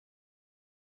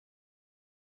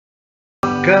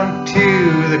Welcome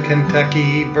to the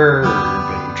Kentucky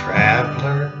Bourbon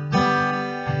Traveler.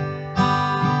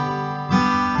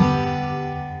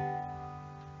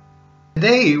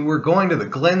 Today we're going to the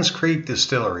Glenns Creek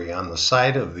Distillery on the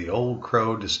site of the Old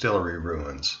Crow Distillery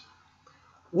ruins.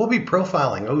 We'll be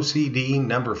profiling OCD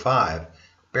number 5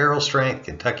 barrel strength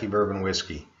Kentucky bourbon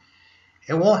whiskey,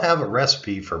 and we'll have a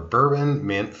recipe for bourbon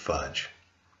mint fudge.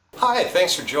 Hi,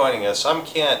 thanks for joining us. I'm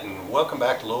Kent and welcome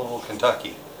back to Louisville,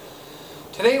 Kentucky.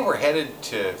 Today we're headed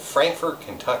to Frankfort,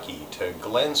 Kentucky to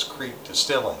Glenns Creek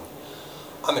Distilling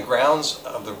on the grounds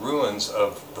of the ruins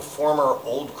of the former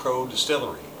Old Crow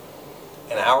Distillery,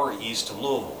 an hour east of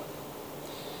Louisville.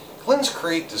 Glenns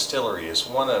Creek Distillery is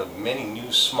one of many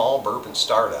new small bourbon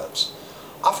startups,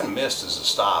 often missed as a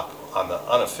stop on the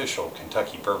unofficial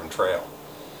Kentucky Bourbon Trail.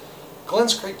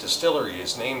 Glenns Creek Distillery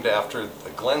is named after the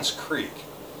Glenns Creek,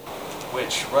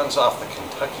 which runs off the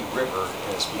Kentucky River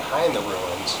and is behind the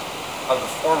ruins of the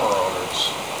former owners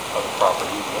of the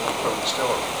property, the Old Crow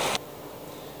Distillery.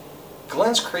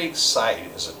 Glenns Creek's site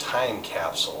is a time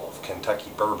capsule of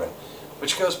Kentucky bourbon,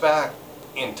 which goes back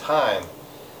in time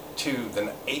to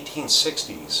the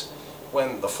 1860s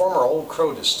when the former Old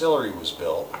Crow Distillery was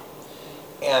built,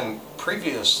 and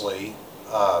previously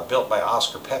built by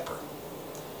Oscar Pepper.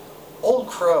 Old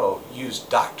Crow used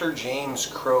Dr. James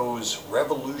Crow's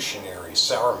revolutionary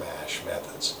sour mash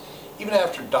methods, even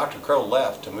after Dr. Crow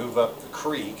left to move up the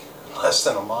creek, less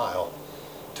than a mile,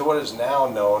 to what is now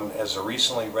known as the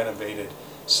recently renovated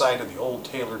site of the Old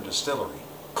Taylor Distillery.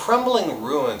 Crumbling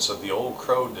ruins of the Old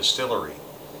Crow Distillery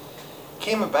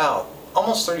came about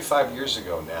almost 35 years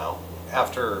ago now,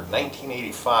 after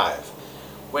 1985,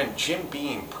 when Jim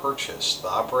Beam purchased the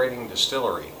operating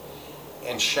distillery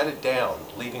and shut it down,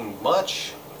 leaving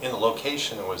much in the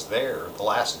location that was there the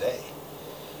last day.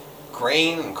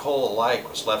 Grain and coal alike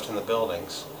was left in the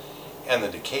buildings, and the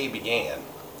decay began.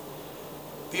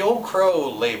 The Old Crow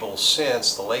label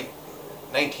since the late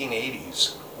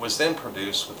 1980s was then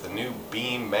produced with the new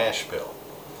Beam mash bill,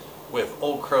 with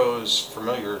Old Crow's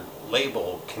familiar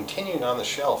label continuing on the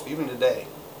shelf even today.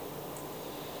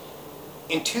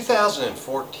 In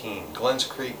 2014, Glenns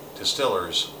Creek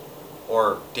Distillers,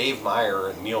 or Dave Meyer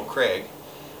and Neil Craig,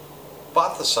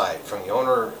 bought the site from the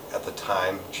owner at the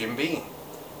time, Jim Beam,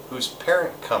 whose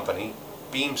parent company,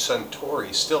 Beam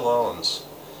Suntory, still owns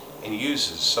and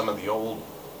uses some of the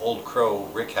Old Crow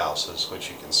rick houses, which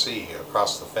you can see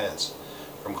across the fence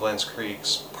from Glenns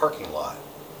Creek's parking lot.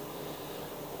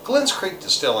 Glenns Creek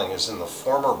Distilling is in the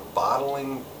former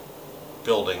bottling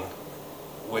building,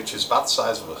 which is about the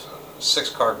size of a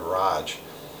 6-car garage,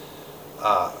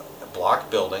 a block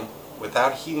building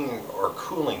without heating or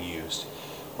cooling used,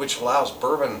 which allows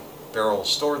bourbon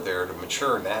barrels stored there to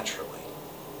mature naturally.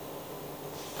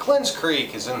 Glenns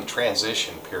Creek is in the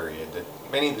transition period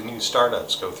that many of the new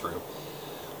startups go through,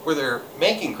 where they're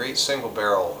making great single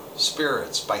barrel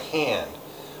spirits by hand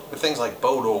with things like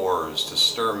boat oars to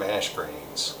stir mash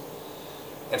grains,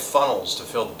 and funnels to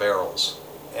fill the barrels,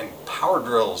 and power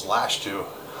drills lashed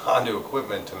onto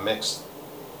equipment to mix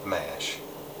the mash.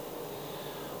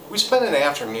 We spent an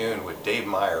afternoon with Dave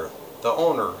Meyer, the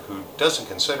owner, who doesn't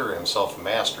consider himself a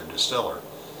master distiller,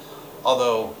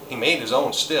 although he made his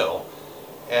own still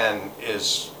and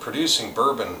is producing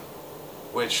bourbon,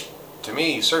 which to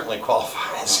me certainly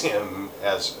qualifies him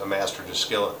as a master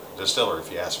distiller, if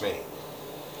you ask me.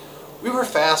 We were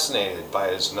fascinated by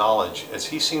his knowledge, as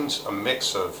he seems a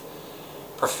mix of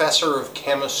professor of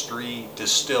chemistry,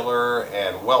 distiller,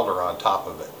 and welder on top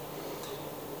of it.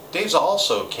 Dave's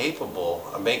also capable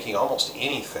of making almost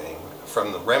anything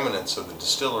from the remnants of the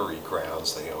distillery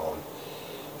grounds they own.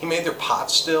 He made their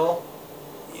pot still.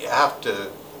 You have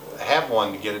to have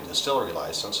one to get a distillery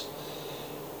license.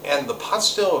 And the pot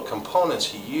still components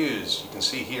he used, you can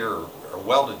see here, are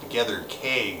welded together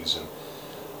kegs and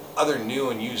other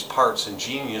new and used parts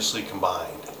ingeniously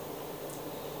combined.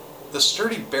 The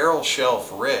sturdy barrel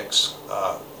shelf ricks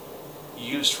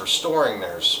used for storing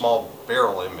their small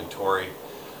barrel inventory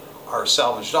are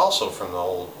salvaged also from the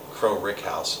Old Crow rick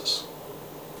houses.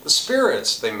 The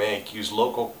spirits they make use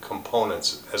local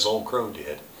components, as Old Crow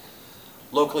did.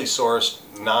 Locally sourced,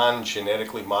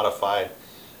 non-genetically modified,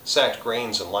 sacked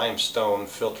grains and limestone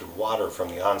filtered water from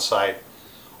the on-site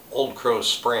Old Crow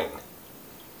spring.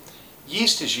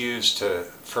 Yeast is used to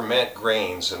ferment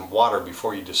grains and water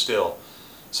before you distill,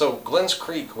 so Glenns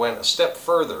Creek went a step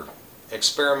further,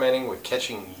 experimenting with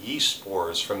catching yeast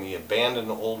spores from the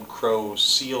abandoned Old Crow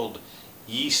sealed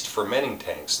yeast fermenting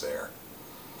tanks there.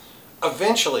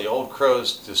 Eventually, Old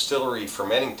Crow's distillery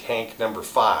fermenting tank number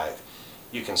 5,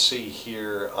 you can see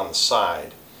here on the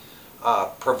side,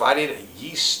 provided a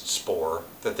yeast spore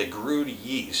that they grew to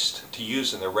yeast to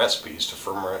use in their recipes to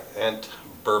ferment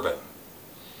bourbon.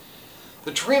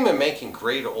 The dream of making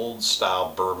great old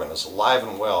style bourbon is alive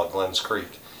and well at Glens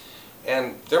Creek,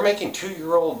 and they're making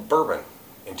 2-year-old bourbon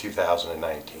in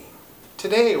 2019.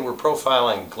 Today we're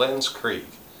profiling Glens Creek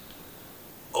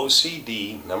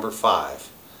OCD number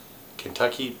 5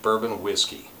 Kentucky Bourbon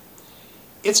Whiskey.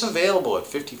 It's available at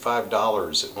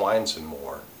 $55 at Wines &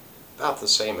 More, about the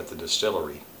same at the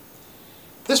distillery.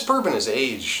 This bourbon is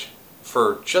aged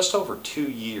for just over 2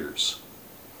 years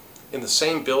in the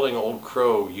same building Old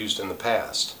Crow used in the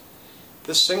past.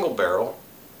 This single barrel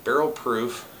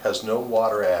proof, has no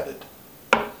water added.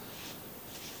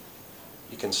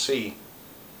 You can see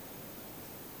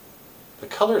the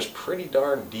color is pretty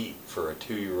darn deep for a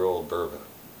 2-year-old bourbon.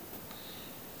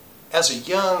 As a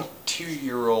young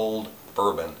 2-year-old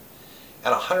bourbon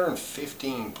at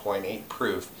 115.8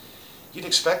 proof, you'd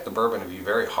expect the bourbon to be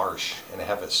very harsh and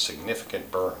have a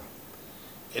significant burn.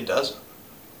 It doesn't.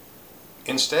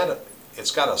 Instead,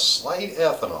 it's got a slight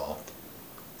ethanol,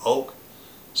 oak,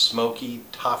 smoky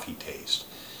toffee taste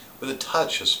with a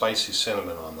touch of spicy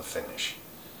cinnamon on the finish.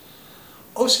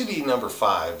 OCD number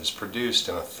 5 is produced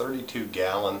in a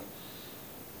 32-gallon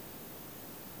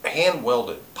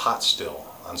hand-welded pot still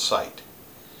on site.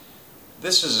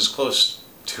 This is as close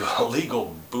to a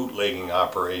legal bootlegging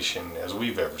operation as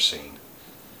we've ever seen.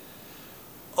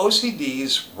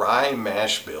 OCD's rye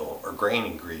mash bill or grain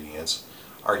ingredients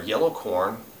are yellow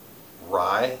corn,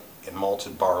 rye, and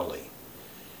malted barley,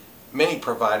 many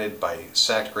provided by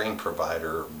sacked grain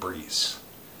provider Breeze.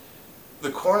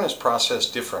 The corn is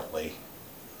processed differently,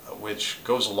 which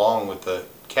goes along with the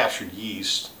captured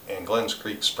yeast and Glens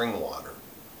Creek spring water.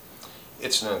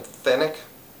 It's an authentic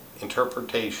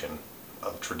interpretation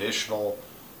of traditional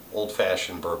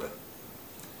old-fashioned bourbon.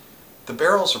 The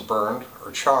barrels are burned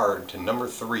or charred to number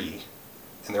 3,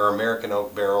 and they're American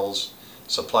oak barrels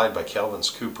supplied by Kelvin's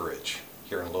Cooperage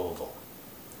here in Louisville.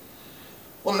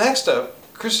 Well, next up,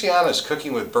 Christiana is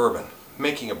cooking with bourbon,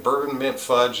 making a bourbon mint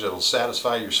fudge that'll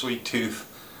satisfy your sweet tooth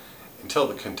until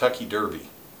the Kentucky Derby.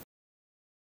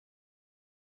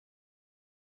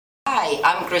 Hi,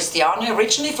 I'm Christiane,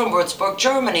 originally from Würzburg,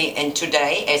 Germany, and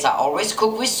today, as I always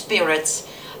cook with spirits,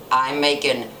 I'm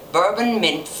making bourbon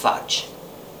mint fudge.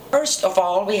 First of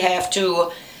all, we have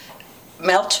to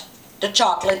melt the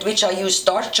chocolate, which I use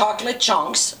dark chocolate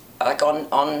chunks, like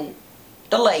on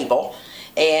the label.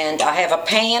 And I have a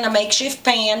pan, a makeshift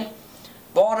pan,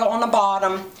 water on the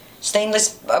bottom, stainless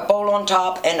bowl on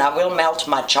top, and I will melt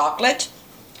my chocolate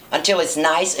until it's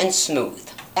nice and smooth.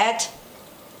 Add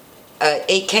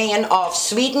a can of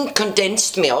sweetened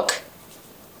condensed milk.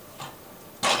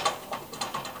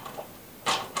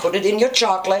 Put it in your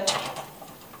chocolate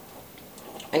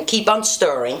and keep on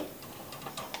stirring.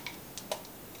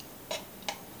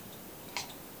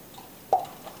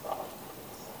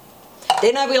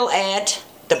 Then I will add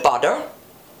the butter.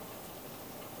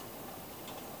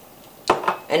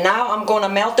 And now I'm going to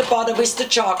melt the butter with the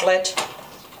chocolate.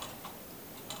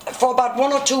 For about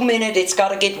 1 or 2 minutes it's got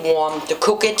to get warm to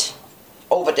cook it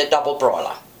over the double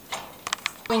broiler.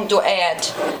 I'm going to add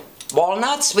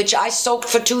walnuts, which I soaked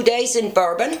for 2 days in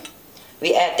bourbon.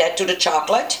 We add that to the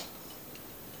chocolate.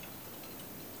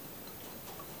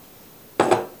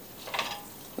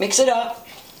 Mix it up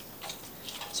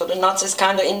so the nuts is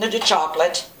kind of into the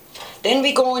chocolate. Then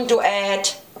we're going to add,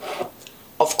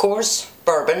 of course,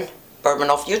 bourbon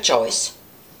of your choice.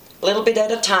 A little bit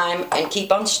at a time and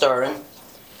keep on stirring.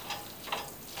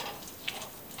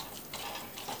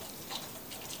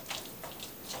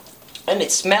 And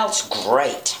it smells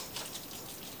great.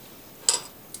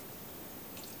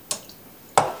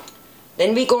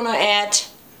 Then we're going to add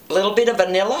a little bit of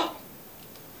vanilla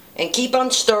and keep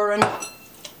on stirring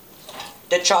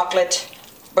the chocolate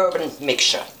bourbon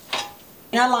mixture.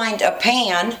 And I lined a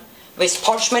pan with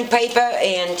parchment paper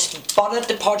and buttered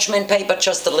the parchment paper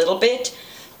just a little bit.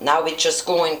 Now we're just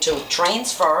going to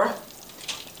transfer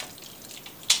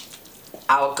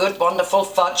our good wonderful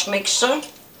fudge mixture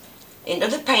into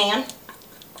the pan.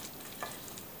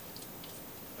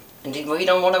 And we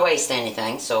don't want to waste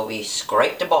anything, so we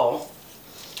scrape the bowl.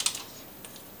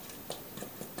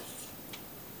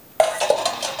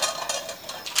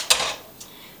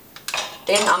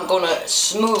 Then I'm going to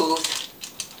smooth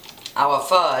our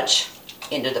fudge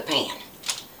into the pan.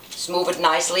 Smooth it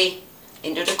nicely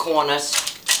into the corners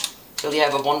till you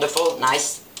have a wonderful,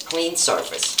 nice, clean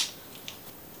surface.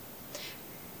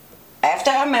 After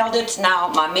I melted now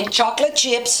my mint chocolate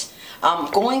chips, I'm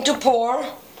going to pour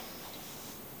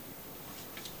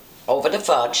over the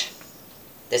fudge.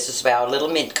 This is where our little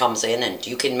mint comes in, and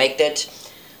you can make that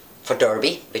for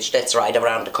Derby, which that's right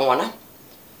around the corner.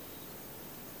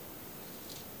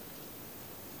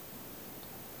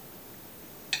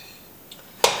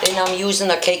 Then I'm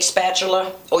using a cake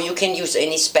spatula, or you can use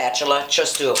any spatula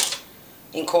just to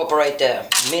incorporate the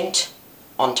mint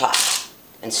on top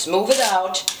and smooth it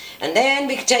out. And then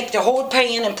we take the whole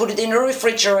pan and put it in the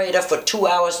refrigerator for 2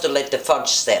 hours to let the fudge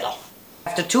settle.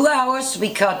 After 2 hours,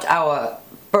 we cut our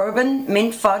bourbon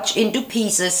mint fudge into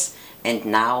pieces, and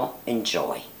now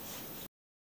enjoy.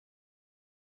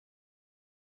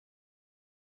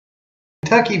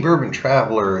 Kentucky Bourbon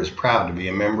Traveler is proud to be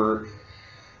a member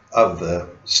of the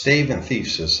Stave and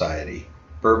Thief Society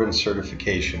Bourbon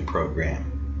Certification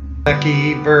Program.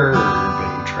 Kentucky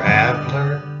Bourbon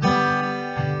Traveler.